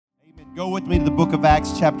Go with me to the book of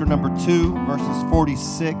Acts, chapter number 2, verses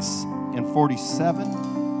 46 and 47.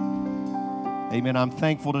 Amen. I'm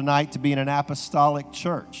thankful tonight to be in an apostolic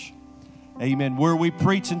church. Amen. Where we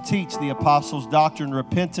preach and teach the apostles' doctrine,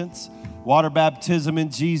 repentance, water baptism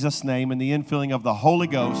in Jesus' name, and the infilling of the Holy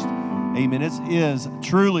Ghost. Amen. It is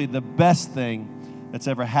truly the best thing that's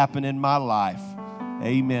ever happened in my life.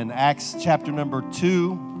 Amen. Acts chapter number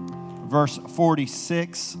 2. Verse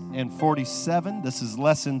 46 and 47. This is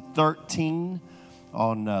lesson 13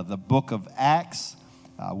 on the book of Acts.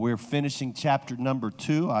 We're finishing chapter number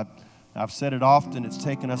 2. I've said it often, it's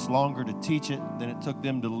taken us longer to teach it than it took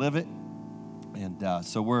them to live it. And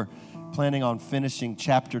so we're planning on finishing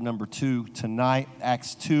chapter number 2 tonight.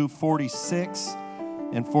 Acts 2, 46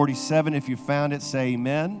 and 47. If you found it, say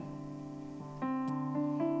amen.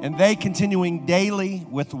 And they, continuing daily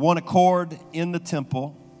with one accord in the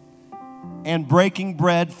temple, and breaking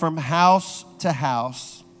bread from house to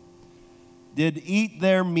house, did eat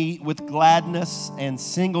their meat with gladness and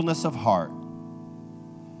singleness of heart,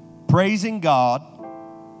 praising God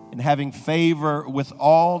and having favor with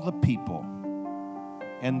all the people.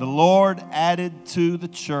 And the Lord added to the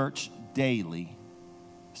church daily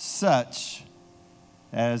such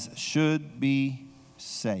as should be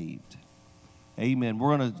saved. Amen.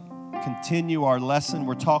 We're going to continue our lesson.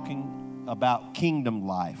 We're talking about kingdom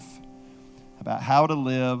life, about how to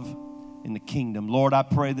live in the kingdom. Lord, I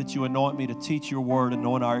pray that you anoint me to teach your word,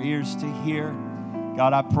 anoint our ears to hear.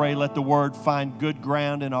 God, I pray let the word find good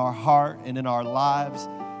ground in our heart and in our lives.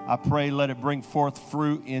 I pray let it bring forth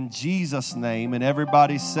fruit in Jesus' name. And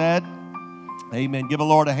everybody said, amen. Give the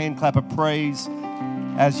Lord a hand clap of praise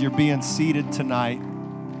as you're being seated tonight.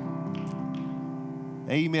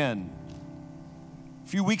 Amen. A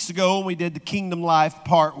few weeks ago when we did the Kingdom Life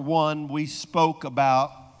Part 1, we spoke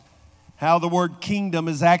about how the word kingdom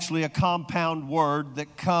is actually a compound word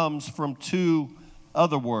that comes from two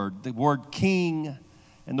other words, the word king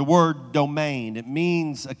and the word domain. It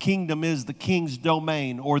means a kingdom is the king's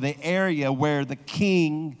domain, or the area where the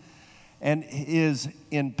king is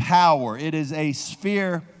in power. It is a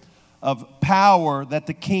sphere of power that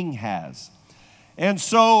the king has. And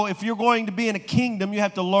so if you're going to be in a kingdom, you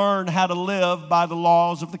have to learn how to live by the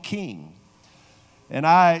laws of the king. And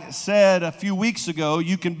I said a few weeks ago,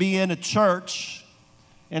 you can be in a church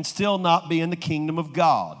and still not be in the kingdom of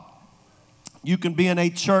God. You can be in a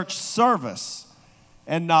church service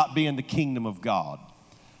and not be in the kingdom of God.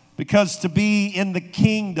 Because to be in the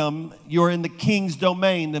kingdom, you're in the king's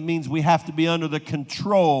domain. That means we have to be under the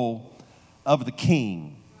control of the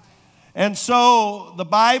king. And so the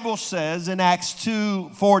Bible says in Acts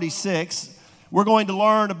 2:46, we're going to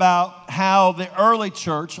learn about how the early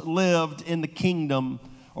church lived in the kingdom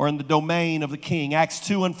or in the domain of the king. Acts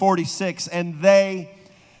 2:46, and they,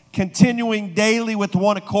 continuing daily with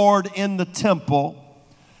one accord in the temple,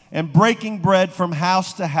 and breaking bread from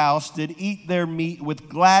house to house, did eat their meat with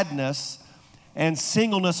gladness and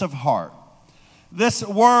singleness of heart. This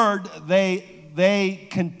word, they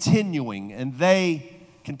continuing, and they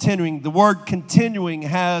continuing, the word continuing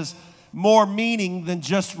has more meaning than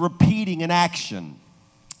just repeating an action.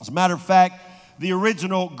 As a matter of fact, the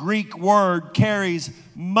original Greek word carries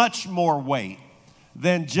much more weight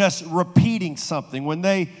than just repeating something. When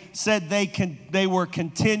they said they were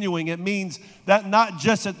continuing, it means that not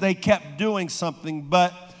just that they kept doing something,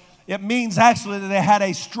 but it means actually that they had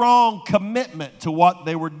a strong commitment to what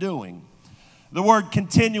they were doing. The word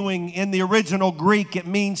continuing in the original Greek, it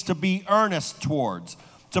means to be earnest towards,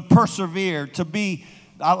 to persevere, to be,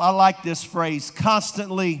 I like this phrase,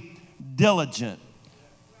 constantly diligent,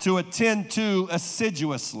 to attend to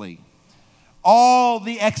assiduously. All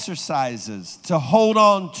the exercises to hold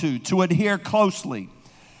on to adhere closely.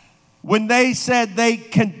 When they said they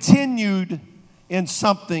continued in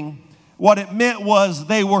something, what it meant was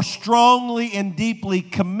they were strongly and deeply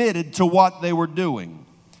committed to what they were doing.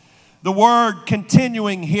 The word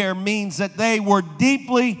continuing here means that they were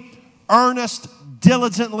deeply, earnest,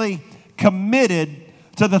 diligently committed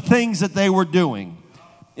to the things that they were doing.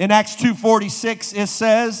 In Acts 2:46, it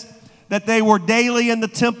says that they were daily in the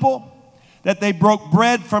temple, that they broke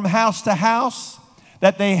bread from house to house,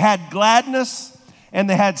 that they had gladness, and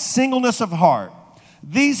they had singleness of heart.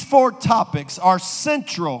 These four topics are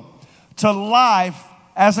central to life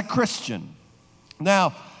as a Christian.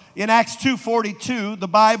 Now, in Acts 2:42, the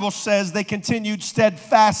Bible says they continued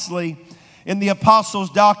steadfastly in the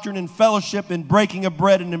apostles' doctrine and fellowship, in breaking of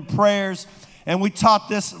bread and in prayers. And we taught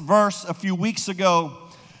this verse a few weeks ago.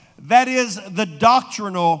 That is the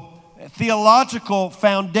doctrinal, theological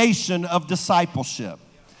foundation of discipleship.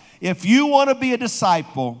 If you want to be a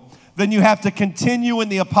disciple, then you have to continue in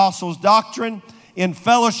the apostles' doctrine, in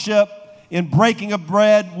fellowship, in breaking of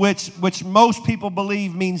bread, which most people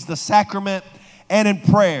believe means the sacrament, and in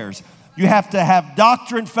prayers. You have to have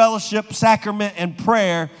doctrine, fellowship, sacrament, and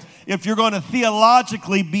prayer if you're going to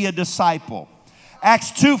theologically be a disciple.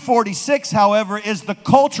 Acts 2:46, however, is the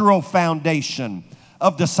cultural foundation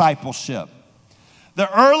of discipleship. The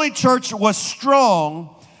early church was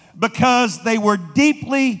strong because they were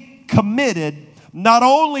deeply committed not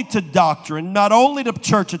only to doctrine, not only to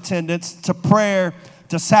church attendance, to prayer,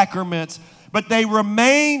 to sacraments, but they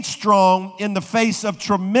remained strong in the face of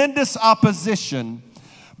tremendous opposition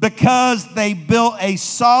because they built a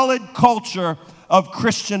solid culture of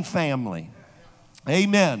Christian family.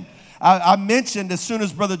 Amen. I mentioned as soon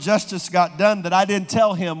as Brother Justice got done that I didn't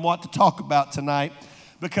tell him what to talk about tonight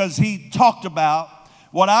because he talked about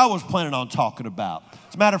what I was planning on talking about.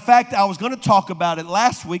 As a matter of fact, I was going to talk about it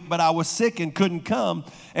last week, but I was sick and couldn't come.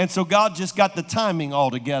 And so God just got the timing all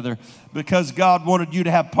together because God wanted you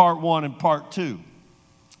to have part one and part two.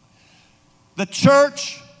 The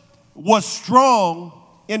church was strong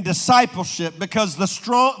in discipleship because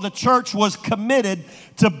the church was committed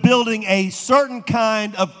to building a certain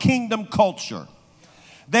kind of kingdom culture.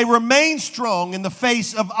 They remained strong in the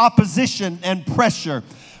face of opposition and pressure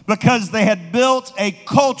because they had built a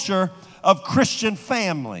culture of Christian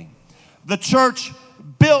family. The church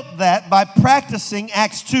built that by practicing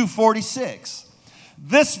Acts 2:46.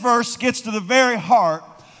 This verse gets to the very heart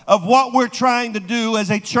of what we're trying to do as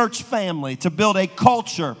a church family, to build a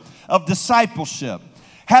culture of discipleship.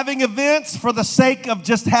 Having events for the sake of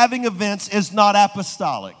just having events is not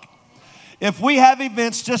apostolic. If we have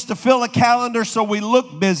events just to fill a calendar so we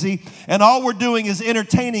look busy and all we're doing is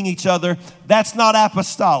entertaining each other, that's not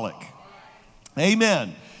apostolic.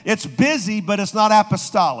 Amen. It's busy, but it's not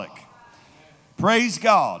apostolic. Praise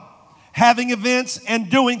God. Having events and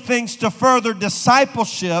doing things to further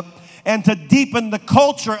discipleship and to deepen the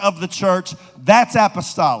culture of the church, that's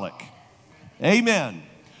apostolic. Amen.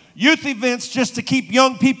 Youth events just to keep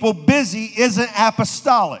young people busy isn't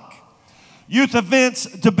apostolic. Youth events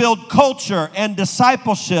to build culture and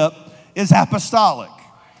discipleship is apostolic.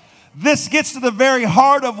 This gets to the very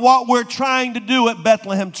heart of what we're trying to do at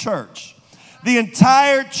Bethlehem Church. The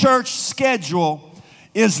entire church schedule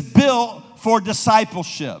is built for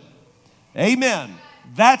discipleship. Amen.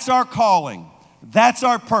 That's our calling. That's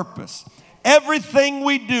our purpose. Everything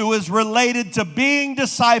we do is related to being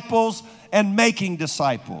disciples and making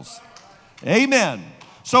disciples. Amen.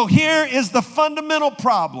 So here is the fundamental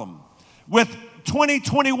problem with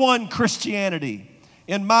 2021 Christianity,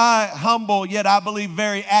 in my humble yet I believe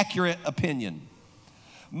very accurate opinion.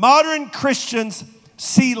 Modern Christians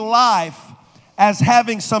see life as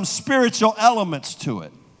having some spiritual elements to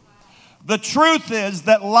it. The truth is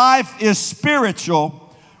that life is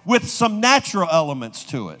spiritual with some natural elements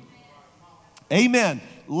to it. Amen.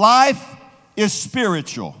 Life is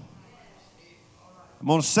spiritual. I'm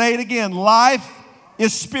going to say it again. Life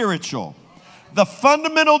is spiritual. The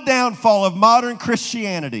fundamental downfall of modern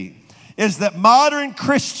Christianity is that modern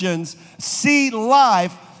Christians see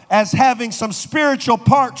life as having some spiritual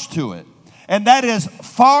parts to it. And that is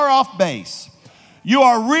far off base. You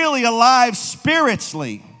are really alive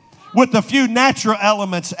spiritually with a few natural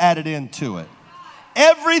elements added into it.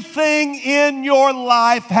 Everything in your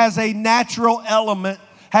life has a natural element,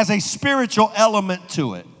 has a spiritual element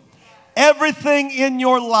to it. Everything in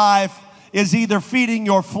your life is either feeding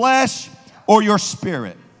your flesh or your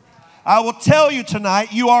spirit. I will tell you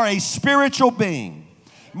tonight, you are a spiritual being.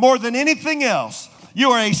 More than anything else,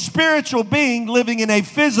 you are a spiritual being living in a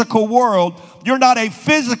physical world. You're not a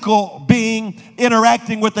physical being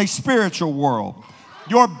interacting with a spiritual world.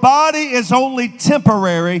 Your body is only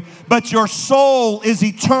temporary, but your soul is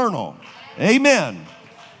eternal. Amen.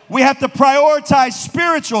 We have to prioritize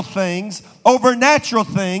spiritual things over natural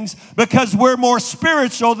things because we're more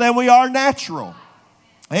spiritual than we are natural.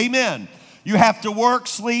 Amen. You have to work,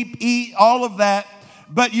 sleep, eat, all of that,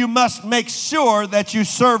 but you must make sure that you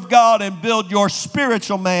serve God and build your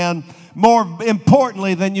spiritual man more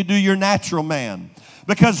importantly than you do your natural man.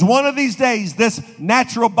 Because one of these days, this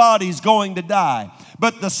natural body is going to die.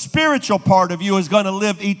 But the spiritual part of you is going to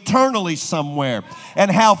live eternally somewhere. And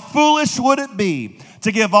how foolish would it be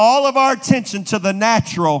to give all of our attention to the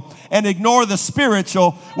natural and ignore the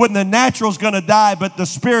spiritual when the natural is going to die, but the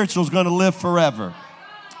spiritual is going to live forever.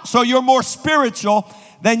 So you're more spiritual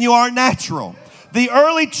than you are natural. The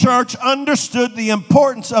early church understood the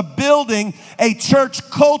importance of building a church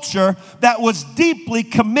culture that was deeply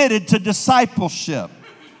committed to discipleship.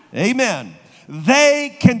 Amen.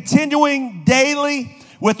 They continuing daily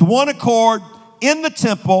with one accord in the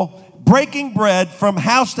temple, breaking bread from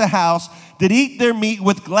house to house, did eat their meat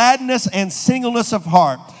with gladness and singleness of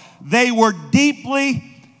heart, They were deeply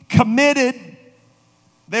committed.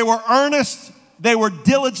 They were earnest. They were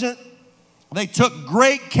diligent. They took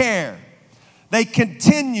great care. They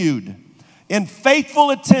continued in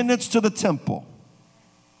faithful attendance to the temple.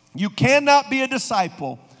 You cannot be a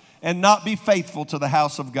disciple and not be faithful to the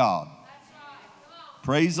house of God.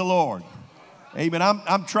 Praise the Lord. Amen.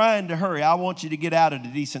 I'm trying to hurry. I want you to get out at a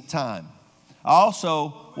decent time. I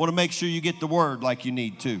also want to make sure you get the word like you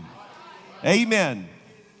need to. Amen.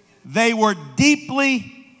 They were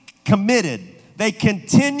deeply committed. They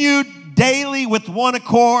continued daily with one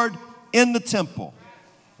accord in the temple.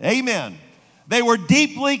 Amen. They were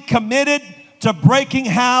deeply committed to breaking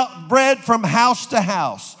bread from house to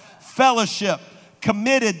house. Fellowship,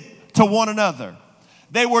 committed to one another.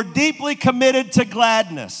 They were deeply committed to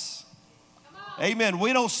gladness. Amen.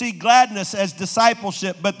 We don't see gladness as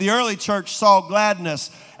discipleship, but the early church saw gladness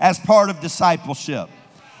as part of discipleship.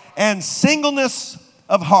 And singleness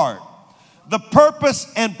of heart. The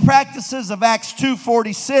purpose and practices of Acts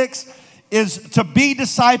 2:46 is to be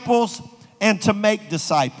disciples and to make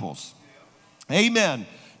disciples. Amen.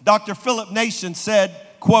 Dr. Philip Nation said,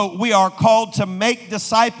 quote, "We are called to make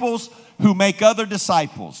disciples who make other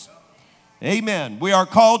disciples." Amen. We are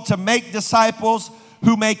called to make disciples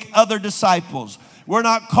who make other disciples. We're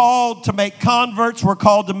not called to make converts. We're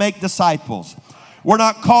called to make disciples. We're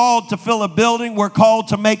not called to fill a building. We're called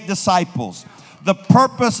to make disciples. The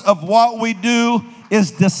purpose of what we do is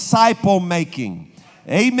disciple making.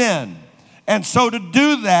 Amen. And so to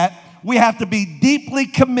do that, we have to be deeply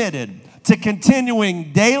committed to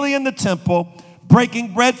continuing daily in the temple,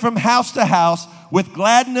 breaking bread from house to house with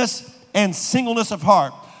gladness and singleness of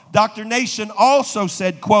heart. Dr. Nation also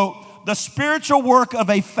said, quote, "The spiritual work of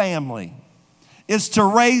a family is to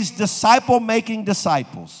raise disciple-making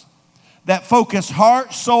disciples that focus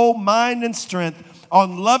heart, soul, mind, and strength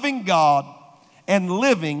on loving God and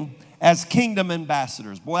living as kingdom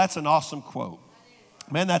ambassadors." Boy, that's an awesome quote.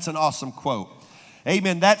 Man, that's an awesome quote.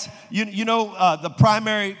 Amen. That's, the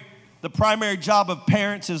primary job of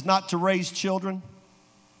parents is not to raise children.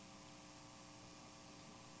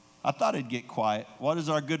 I thought it'd get quiet. What does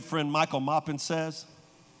our good friend Michael Maupin says?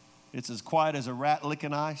 It's as quiet as a rat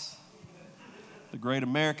licking ice. The great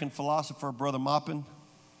American philosopher, Brother Maupin.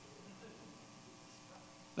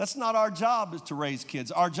 That's not our job, is to raise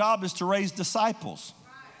kids. Our job is to raise disciples.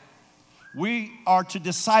 We are to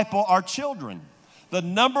disciple our children. The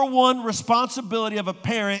number one responsibility of a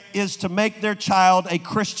parent is to make their child a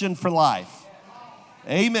Christian for life.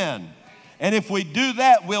 Amen. And if we do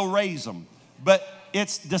that, we'll raise them. But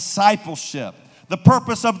it's discipleship. The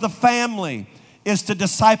purpose of the family is to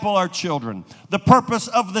disciple our children. The purpose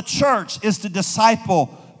of the church is to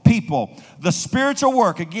disciple people. The spiritual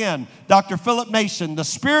work, again, Dr. Philip Nation, the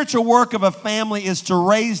spiritual work of a family is to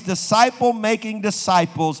raise disciple-making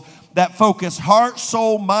disciples that focus heart,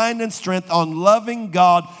 soul, mind, and strength on loving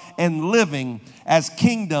God and living as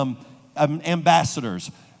kingdom ambassadors.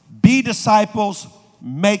 Be disciples,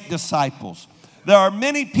 make disciples. There are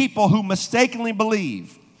many people who mistakenly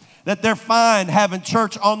believe that they're fine having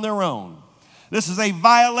church on their own. This is a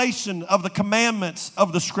violation of the commandments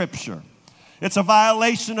of the Scripture. It's a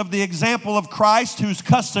violation of the example of Christ, whose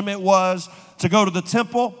custom it was to go to the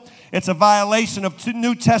temple. It's a violation of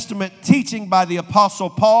New Testament teaching by the Apostle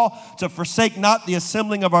Paul to forsake not the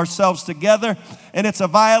assembling of ourselves together. And it's a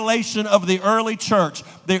violation of the early church.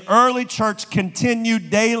 The early church continued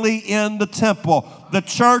daily in the temple. The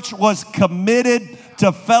church was committed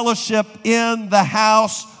to fellowship in the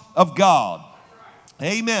house of God.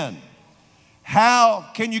 Amen. How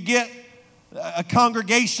can you get a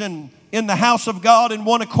congregation in the house of God in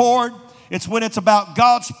one accord? It's when it's about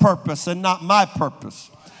God's purpose and not my purpose.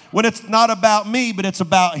 When it's not about me, but it's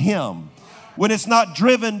about Him. When it's not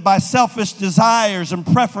driven by selfish desires and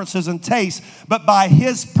preferences and tastes, but by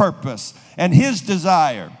His purpose and His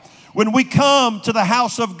desire. When we come to the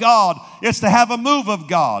house of God, it's to have a move of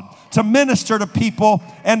God, to minister to people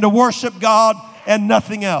and to worship God and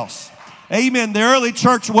nothing else. Amen. The early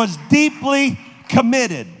church was deeply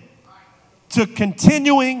committed to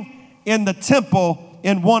continuing in the temple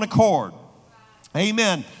in one accord.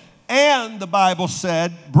 Amen. And the Bible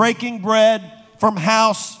said, breaking bread from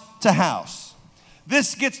house to house.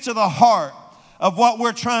 This gets to the heart of what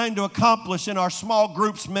we're trying to accomplish in our small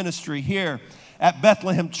groups ministry here at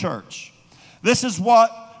Bethlehem Church. This is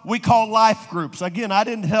what we call life groups. Again, I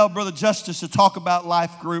didn't tell Brother Justice to talk about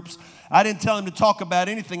life groups. I didn't tell him to talk about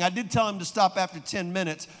anything. I did tell him to stop after 10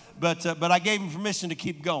 minutes, but I gave him permission to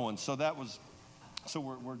keep going. So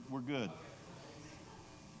we're good.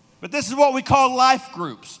 But this is what we call life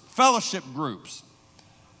groups, fellowship groups.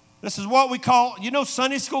 This is what we call,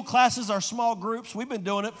 Sunday school classes are small groups. We've been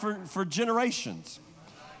doing it for generations.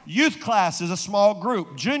 Youth class is a small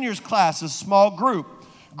group. Juniors class is a small group.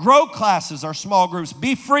 Grow classes are small groups.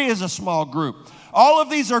 Be Free is a small group. All of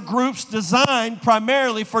these are groups designed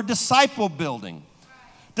primarily for disciple building.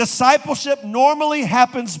 Discipleship normally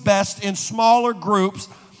happens best in smaller groups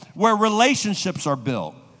where relationships are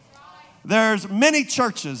built. There's many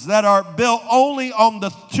churches that are built only on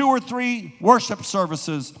the 2 or 3 worship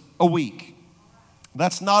services a week.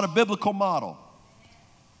 That's not a biblical model.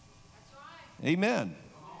 Amen.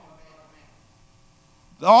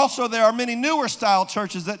 Also, there are many newer style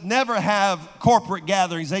churches that never have corporate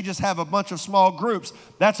gatherings. They just have a bunch of small groups.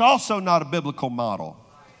 That's also not a biblical model.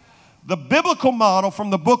 The biblical model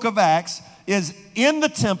from the book of Acts is in the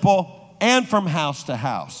temple and from house to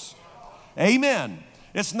house. Amen.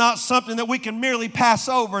 It's not something that we can merely pass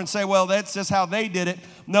over and say, well, that's just how they did it.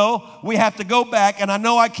 No, we have to go back, and I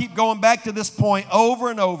know I keep going back to this point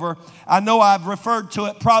over and over. I know I've referred to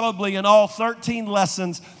it probably in all 13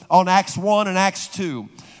 lessons on Acts 1 and Acts 2.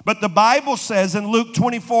 But the Bible says in Luke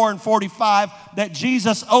 24 and 45 that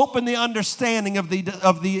Jesus opened the understanding of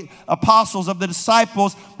the apostles, of the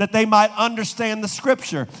disciples, that they might understand the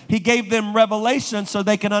Scripture. He gave them revelation so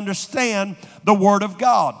they can understand the Word of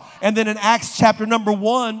God. And then in Acts chapter number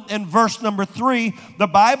 1 and verse number 3, the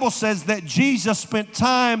Bible says that Jesus spent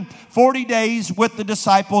time, 40 days with the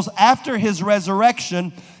disciples after his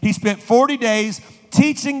resurrection. He spent 40 days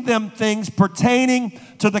teaching them things pertaining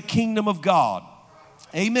to the kingdom of God.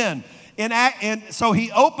 Amen. And so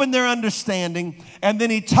he opened their understanding, and then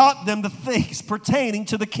he taught them the things pertaining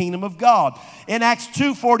to the kingdom of God. In Acts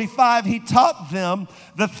 2:45, he taught them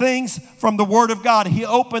the things from the Word of God. He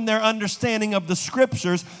opened their understanding of the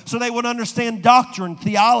Scriptures so they would understand doctrine,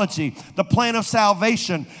 theology, the plan of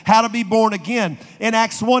salvation, how to be born again. In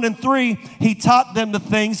Acts 1 and 3, he taught them the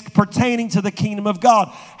things pertaining to the kingdom of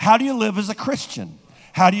God. How do you live as a Christian?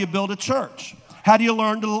 How do you build a church? How do you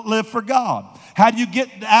learn to live for God? How do you get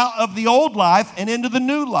out of the old life and into the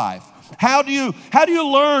new life? How do you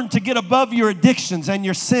learn to get above your addictions and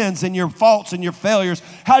your sins and your faults and your failures?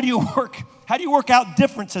 How do you work out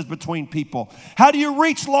differences between people? How do you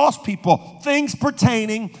reach lost people? Things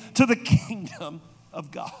pertaining to the kingdom of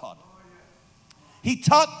God. He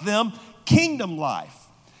taught them kingdom life.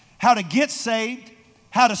 How to get saved,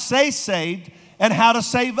 how to stay saved, and how to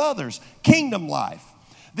save others. Kingdom life.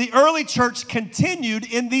 The early church continued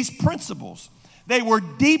in these principles. They were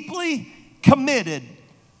deeply committed,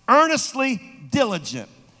 earnestly diligent,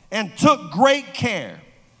 and took great care.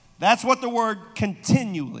 That's what the word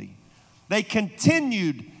continually. They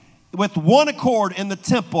continued with one accord in the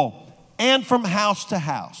temple and from house to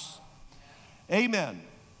house. Amen.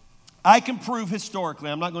 I can prove historically,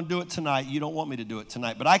 I'm not going to do it tonight. You don't want me to do it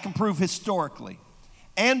tonight, but I can prove historically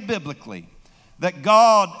and biblically that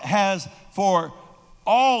God has for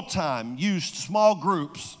all time used small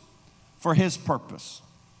groups for his purpose.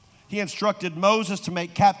 He instructed Moses to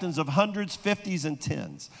make captains of hundreds, 50s, and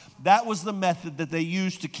 10s. That was the method that they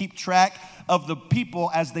used to keep track of the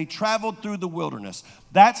people as they traveled through the wilderness.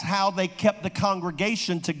 That's how they kept the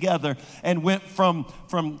congregation together and went from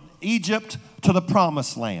Egypt to the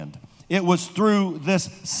promised land. It was through this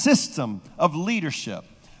system of leadership.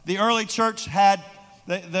 The early church had,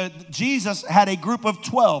 Jesus had a group of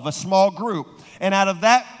 12, a small group. And out of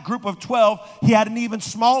that group of 12, he had an even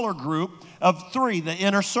smaller group of 3, the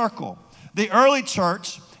inner circle. The early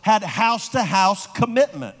church had house-to-house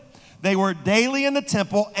commitment. They were daily in the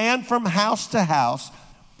temple and from house to house.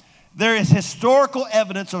 There is historical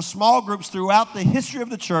evidence of small groups throughout the history of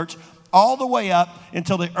the church all the way up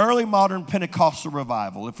until the early modern Pentecostal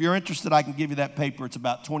revival. If you're interested, I can give you that paper. It's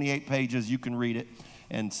about 28 pages. You can read it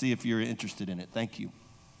and see if you're interested in it. Thank you.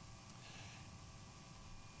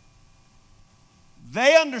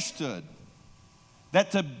 They understood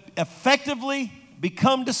that to effectively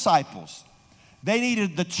become disciples, they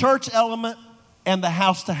needed the church element and the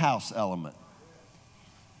house-to-house element.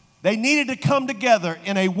 They needed to come together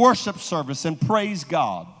in a worship service and praise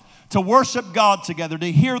God, to worship God together, to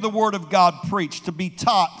hear the Word of God preached, to be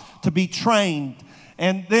taught, to be trained.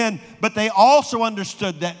 But they also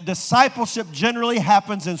understood that discipleship generally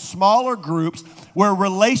happens in smaller groups where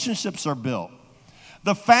relationships are built.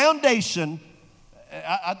 The foundation,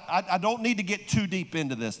 I don't need to get too deep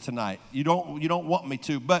into this tonight. You don't want me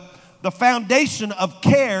to. But the foundation of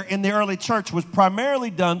care in the early church was primarily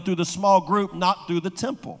done through the small group, not through the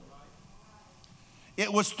temple.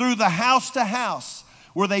 It was through the house to house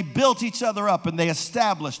where they built each other up and they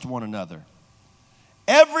established one another.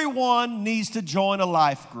 Everyone needs to join a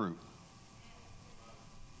life group.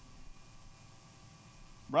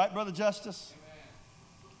 Right, Brother Justice?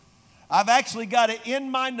 I've actually got it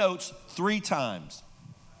in my notes 3 times.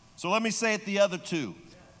 So let me say it the other 2.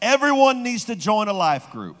 Everyone needs to join a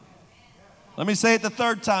life group. Let me say it the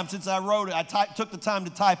 3rd time since I wrote it. I took the time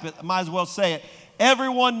to type it. I might as well say it.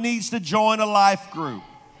 Everyone needs to join a life group.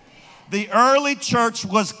 The early church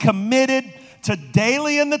was committed to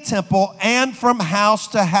daily in the temple and from house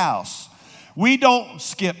to house. We don't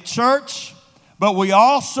skip church, but we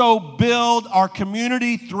also build our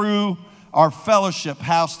community through our fellowship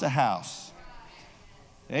house to house.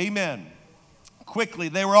 Amen. Quickly,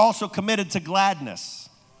 they were also committed to gladness.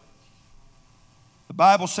 The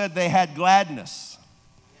Bible said they had gladness.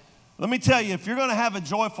 Let me tell you, if you're going to have a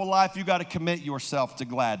joyful life, you got to commit yourself to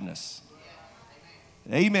gladness.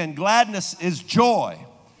 Amen. Gladness is joy.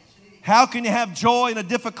 How can you have joy in a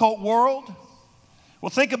difficult world? Well,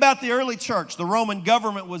 think about the early church. The Roman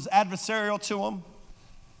government was adversarial to them.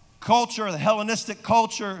 Culture, the Hellenistic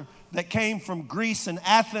culture that came from Greece and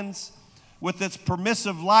Athens with its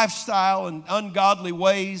permissive lifestyle and ungodly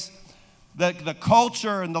ways. The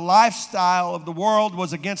culture and the lifestyle of the world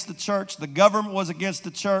was against the church. The government was against the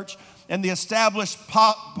church. And the established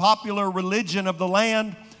popular religion of the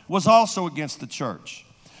land was also against the church.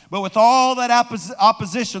 But with all that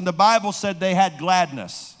opposition, the Bible said they had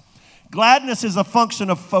gladness. Gladness is a function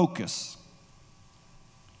of focus.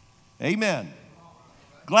 Amen.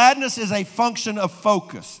 Gladness is a function of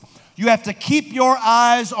focus. You have to keep your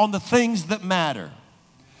eyes on the things that matter.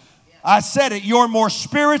 I said it, you're more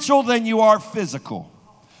spiritual than you are physical.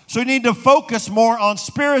 So you need to focus more on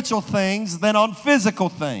spiritual things than on physical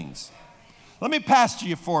things. Let me pastor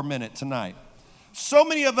you for a minute tonight. So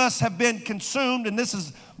many of us have been consumed, and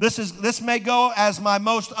this may go as my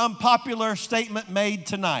most unpopular statement made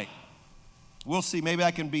tonight. We'll see, maybe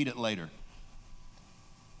I can beat it later.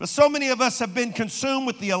 But so many of us have been consumed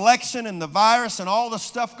with the election and the virus and all the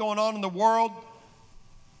stuff going on in the world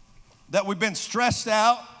that we've been stressed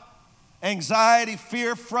out, anxiety,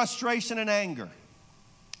 fear, frustration, and anger.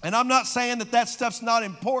 And I'm not saying that stuff's not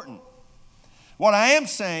important. What I am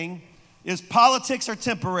saying is politics are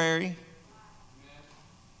temporary.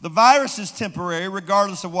 The virus is temporary,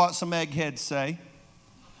 regardless of what some eggheads say.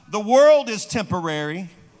 The world is temporary.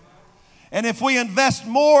 And if we invest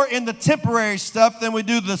more in the temporary stuff than we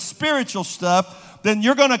do the spiritual stuff, then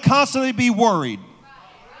you're going to constantly be worried.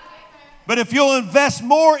 But if you'll invest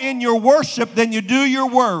more in your worship than you do your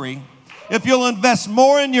worry, if you'll invest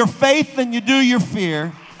more in your faith than you do your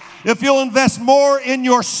fear, if you'll invest more in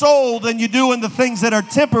your soul than you do in the things that are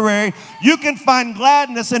temporary, you can find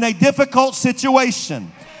gladness in a difficult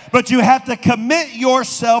situation. But you have to commit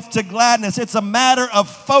yourself to gladness. It's a matter of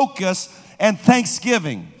focus and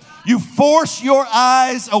thanksgiving. You force your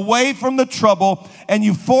eyes away from the trouble, and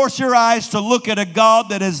you force your eyes to look at a God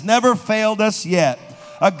that has never failed us yet.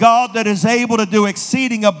 A God that is able to do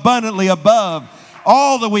exceeding abundantly above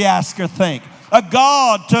all that we ask or think. A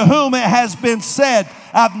God to whom it has been said,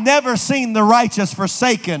 I've never seen the righteous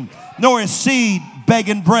forsaken, nor his seed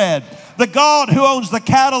begging bread. The God who owns the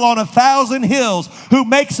cattle on 1,000 hills, who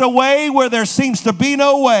makes a way where there seems to be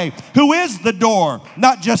no way, who is the door,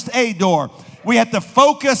 not just a door. We have to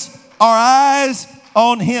focus our eyes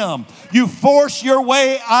on him. You force your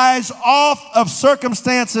eyes off of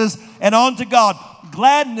circumstances and onto God.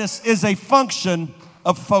 Gladness is a function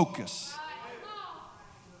of focus.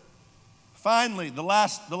 Finally, the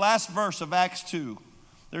last verse of Acts 2.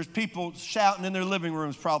 There's people shouting in their living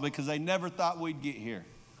rooms probably because they never thought we'd get here.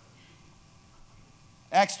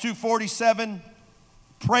 Acts 2:47,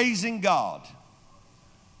 praising God.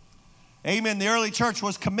 Amen. The early church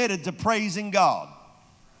was committed to praising God.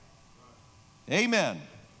 Amen.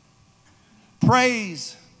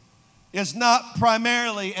 Praise is not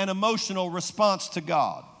primarily an emotional response to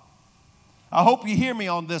God. I hope you hear me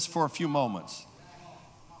on this for a few moments.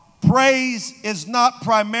 Praise is not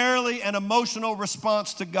primarily an emotional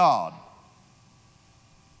response to God.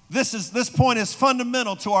 This point is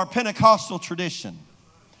fundamental to our Pentecostal tradition.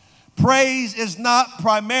 Praise is not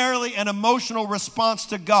primarily an emotional response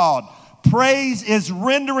to God. Praise is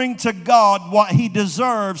rendering to God what he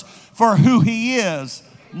deserves for who he is,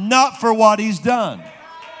 not for what he's done.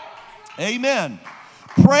 Amen.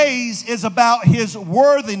 Praise is about his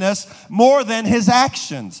worthiness more than his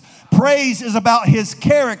actions. Praise is about his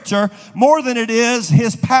character more than it is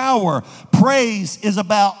his power. Praise is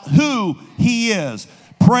about who he is.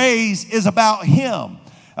 Praise is about him,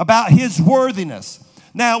 about his worthiness.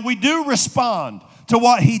 Now, we do respond to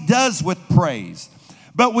what he does with praise,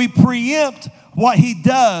 but we preempt what he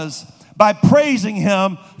does by praising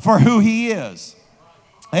him for who he is.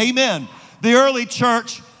 Amen. The early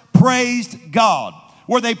church praised God.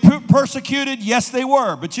 Were they persecuted? Yes, they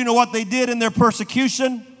were. But you know what they did in their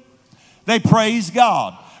persecution? They praised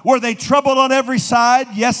God. Were they troubled on every side?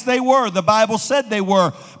 Yes, they were. The Bible said they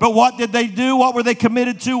were. But what did they do? What were they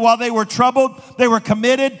committed to while they were troubled? They were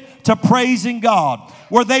committed to praising God.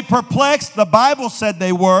 Were they perplexed? The Bible said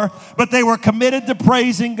they were, but they were committed to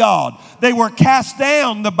praising God. They were cast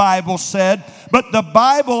down, the Bible said, but the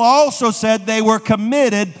Bible also said they were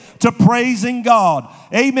committed to praising God.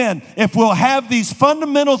 Amen. If we'll have these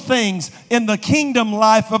fundamental things in the kingdom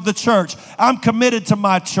life of the church, I'm committed to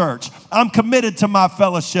my church. I'm committed to my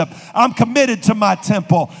fellowship. I'm committed to my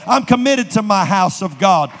temple. I'm committed to my house of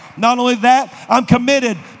God. Not only that, I'm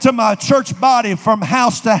committed to my church body from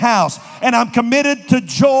house to house. And I'm committed to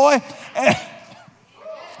joy.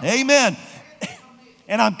 Amen.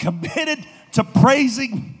 And I'm committed to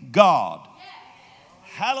praising God.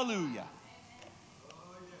 Hallelujah.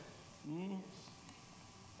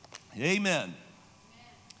 Amen.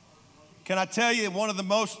 Can I tell you one of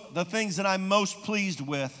the things that I'm most pleased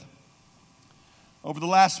with over the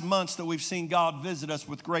last months that we've seen God visit us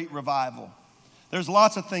with great revival? There's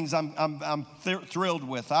lots of things I'm thrilled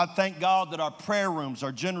with. I thank God that our prayer rooms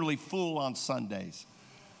are generally full on Sundays.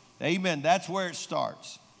 Amen. That's where it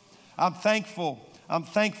starts. I'm thankful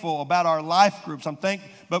about our life groups.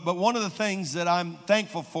 But one of the things that I'm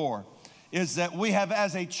thankful for is that we have,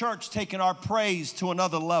 as a church, taken our praise to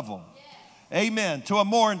another level. Amen. To a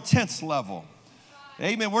more intense level.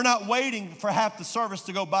 Amen. We're not waiting for half the service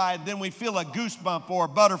to go by and then we feel a goosebump or a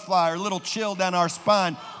butterfly or a little chill down our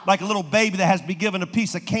spine like a little baby that has been given a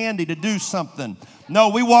piece of candy to do something. No,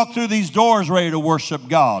 we walk through these doors ready to worship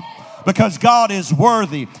God because God is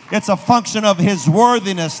worthy. It's a function of His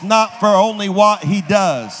worthiness, not for only what He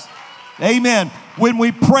does. Amen. When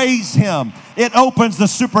we praise Him, it opens the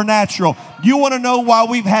supernatural. You want to know why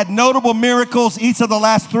we've had notable miracles each of the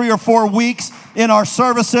last 3 or 4 weeks in our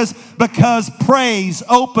services? Because praise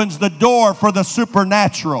opens the door for the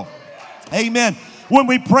supernatural. Amen. When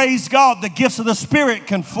we praise God, the gifts of the Spirit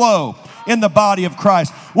can flow in the body of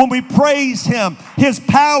Christ. When we praise Him, His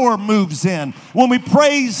power moves in. When we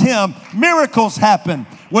praise Him, miracles happen.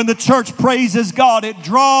 When the church praises God, it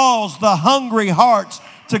draws the hungry hearts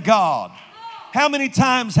to God. How many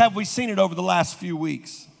times have we seen it over the last few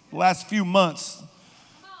weeks, the last few months,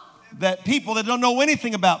 that people that don't know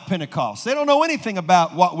anything about Pentecost, they don't know anything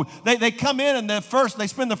about what they come in and they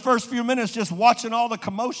spend the first few minutes just watching all the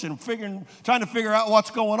commotion, trying to figure out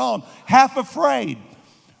what's going on, half afraid,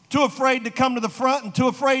 too afraid to come to the front and too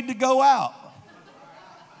afraid to go out.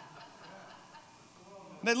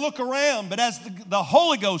 They look around, but as the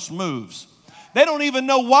Holy Ghost moves, they don't even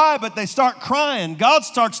know why, but they start crying. God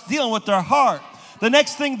starts dealing with their heart. The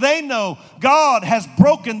next thing they know, God has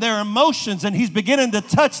broken their emotions and He's beginning to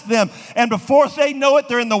touch them. And before they know it,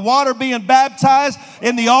 they're in the water being baptized,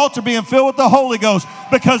 in the altar being filled with the Holy Ghost.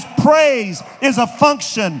 Because praise is a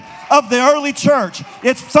function of the early church.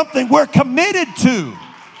 It's something we're committed to.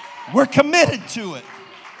 We're committed to it.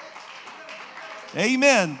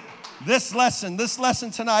 Amen. This lesson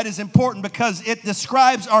tonight is important because it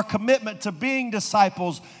describes our commitment to being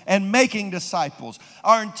disciples and making disciples.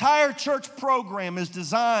 Our entire church program is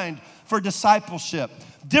designed for discipleship.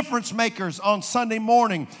 Difference Makers on Sunday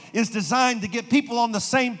morning is designed to get people on the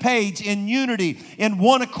same page in unity, in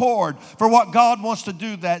one accord for what God wants to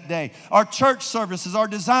do that day. Our church services are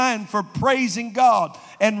designed for praising God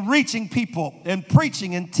and reaching people and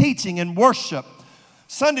preaching and teaching and worship.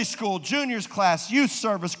 Sunday school, juniors class, youth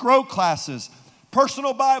service, grow classes,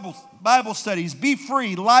 personal Bible studies, be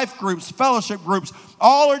free, life groups, fellowship groups,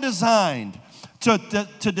 all are designed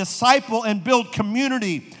to disciple and build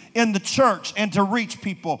community in the church and to reach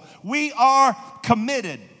people. We are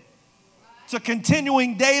committed to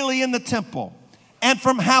continuing daily in the temple and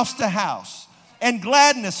from house to house and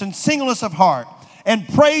gladness and singleness of heart and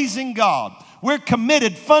praising God. We're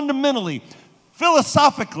committed fundamentally,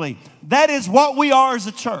 philosophically. That is what we are as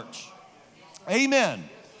a church. Amen.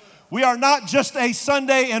 We are not just a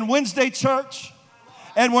Sunday and Wednesday church,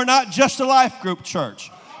 and we're not just a life group church.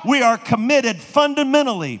 We are committed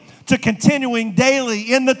fundamentally to continuing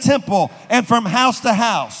daily in the temple and from house to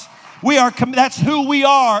house. That's who we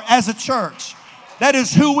are as a church. That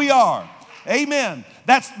is who we are. Amen.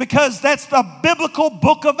 That's because that's the biblical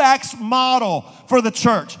book of Acts model for the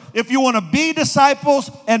church. If you want to be disciples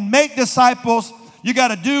and make disciples, you got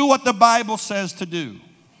to do what the Bible says to do.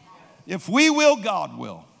 If we will, God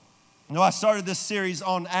will. You know, I started this series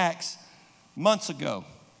on Acts months ago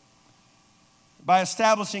by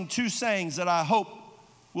establishing 2 sayings that I hope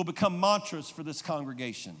will become mantras for this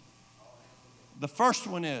congregation. The first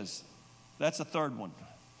one is, that's a third one.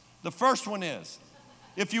 The first one is,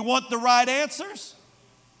 if you want the right answers,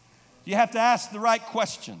 you have to ask the right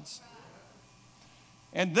questions.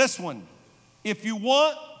 And this one, if you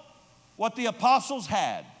want what the apostles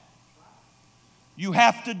had, you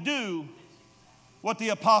have to do what the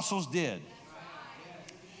apostles did.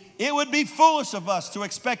 It would be foolish of us to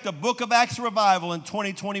expect a Book of Acts revival in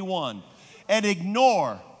 2021 and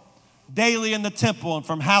ignore daily in the temple and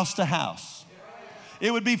from house to house.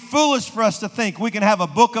 It would be foolish for us to think we can have a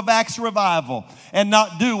Book of Acts revival and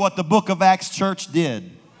not do what the Book of Acts church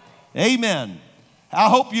did. Amen. I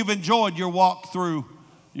hope you've enjoyed your walk through,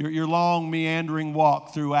 your long meandering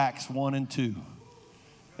walk through Acts 1 and 2.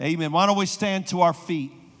 Amen. Why don't we stand to our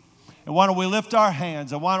feet? And why don't we lift our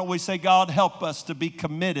hands? And why don't we say, God, help us to be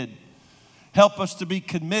committed. Help us to be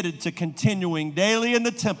committed to continuing daily in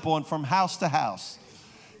the temple and from house to house.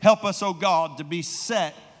 Help us, oh God, to be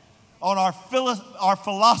set on our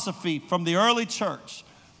philosophy from the early church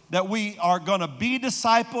that we are going to be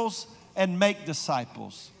disciples and make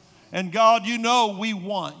disciples. And God, you know we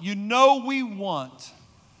want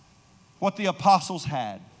what the apostles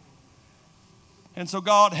had. And so,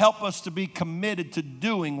 God, help us to be committed to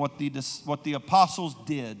doing what the apostles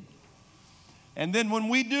did. And then when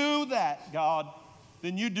we do that, God,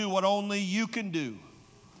 then you do what only you can do.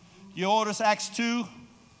 You owed us Acts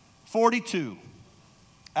 2:42.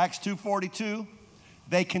 Acts 2:42.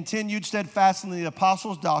 They continued steadfastly in the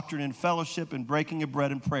apostles' doctrine and fellowship and breaking of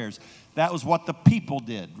bread and prayers. That was what the people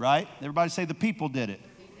did, right? Everybody say the people did it.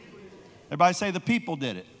 Everybody say the people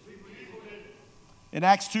did it. In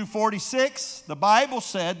Acts 2:46, the Bible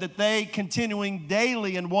said that they, continuing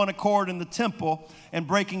daily in one accord in the temple and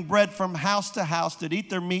breaking bread from house to house, did eat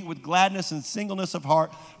their meat with gladness and singleness of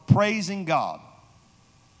heart, praising God.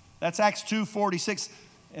 That's Acts 2:46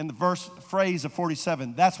 and the phrase of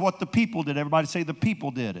 47. That's what the people did. Everybody say the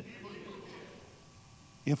people did it.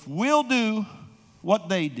 If we'll do what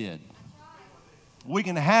they did, we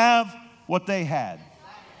can have what they had.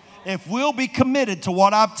 If we'll be committed to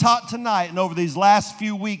what I've taught tonight and over these last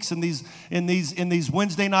few weeks in these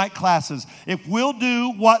Wednesday night classes, if we'll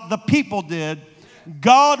do what the people did,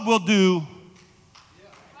 God will do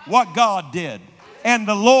what God did. And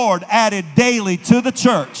the Lord added daily to the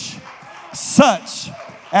church such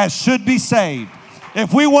as should be saved.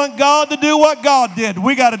 If we want God to do what God did,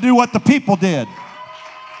 we got to do what the people did.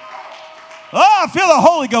 Oh, I feel the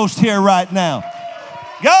Holy Ghost here right now.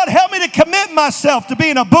 God, help me to commit myself to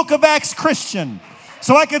being a Book of Acts Christian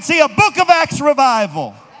so I can see a Book of Acts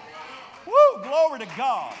revival. Woo, glory to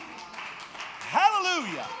God.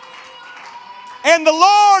 Hallelujah. And the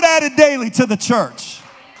Lord added daily to the church.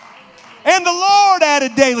 And the Lord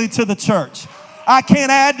added daily to the church. I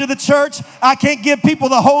can't add to the church. I can't give people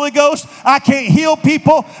the Holy Ghost. I can't heal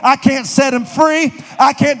people. I can't set them free.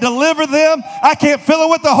 I can't deliver them. I can't fill them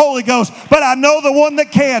with the Holy Ghost. But I know the one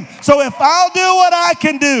that can. So if I'll do what I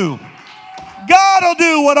can do, God will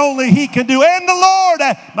do what only He can do. And the Lord,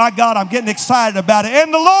 my God, I'm getting excited about it.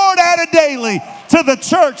 And the Lord added daily to the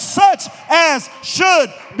church such as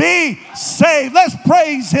should be saved. Let's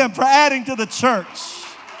praise Him for adding to the church.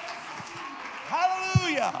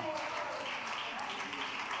 Hallelujah.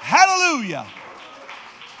 Hallelujah.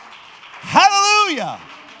 Hallelujah.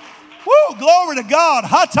 Woo, glory to God.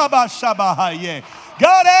 God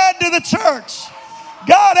add to the church.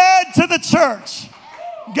 God add to the church.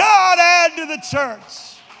 God add to the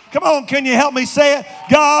church. Come on, can you help me say it?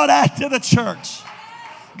 God add to the church.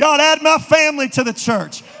 God add my family to the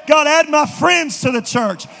church. God add my friends to the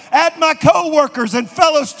church. Add my co-workers and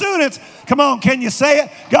fellow students. Come on, can you say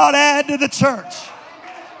it? God add to the church.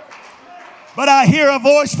 But I hear a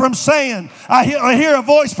voice from saying, I hear a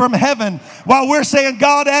voice from heaven while we're saying,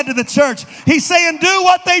 God, add to the church. He's saying, do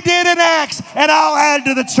what they did in Acts, and I'll add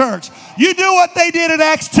to the church. You do what they did in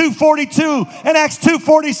Acts 2:42 and Acts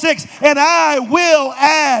 2:46, and I will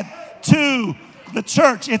add to the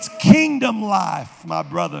church. It's kingdom life, my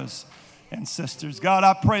brothers and sisters. God,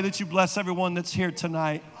 I pray that you bless everyone that's here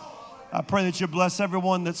tonight. I pray that you bless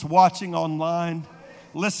everyone that's watching online,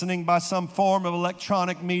 listening by some form of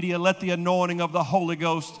electronic media. Let the anointing of the Holy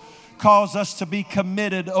Ghost cause us to be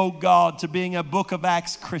committed, oh God, to being a Book of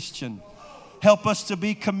Acts Christian. Help us to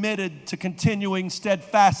be committed to continuing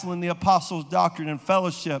steadfastly in the apostles' doctrine and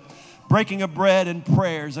fellowship, breaking of bread and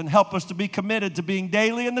prayers, and help us to be committed to being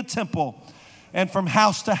daily in the temple and from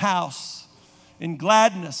house to house in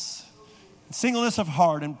gladness, singleness of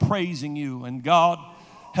heart, and praising you. And God,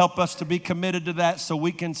 help us to be committed to that so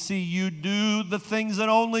we can see you do the things that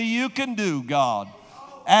only you can do, God.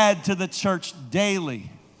 Add to the church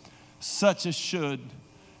daily, such as should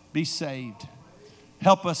be saved.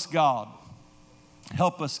 Help us, God.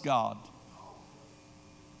 Help us, God.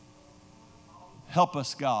 Help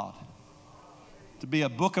us, God, to be a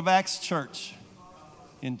Book of Acts church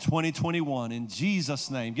in 2021. In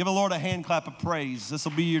Jesus' name. Give the Lord a hand clap of praise. This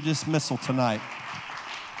will be your dismissal tonight.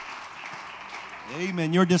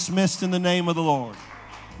 Amen. You're dismissed in the name of the Lord.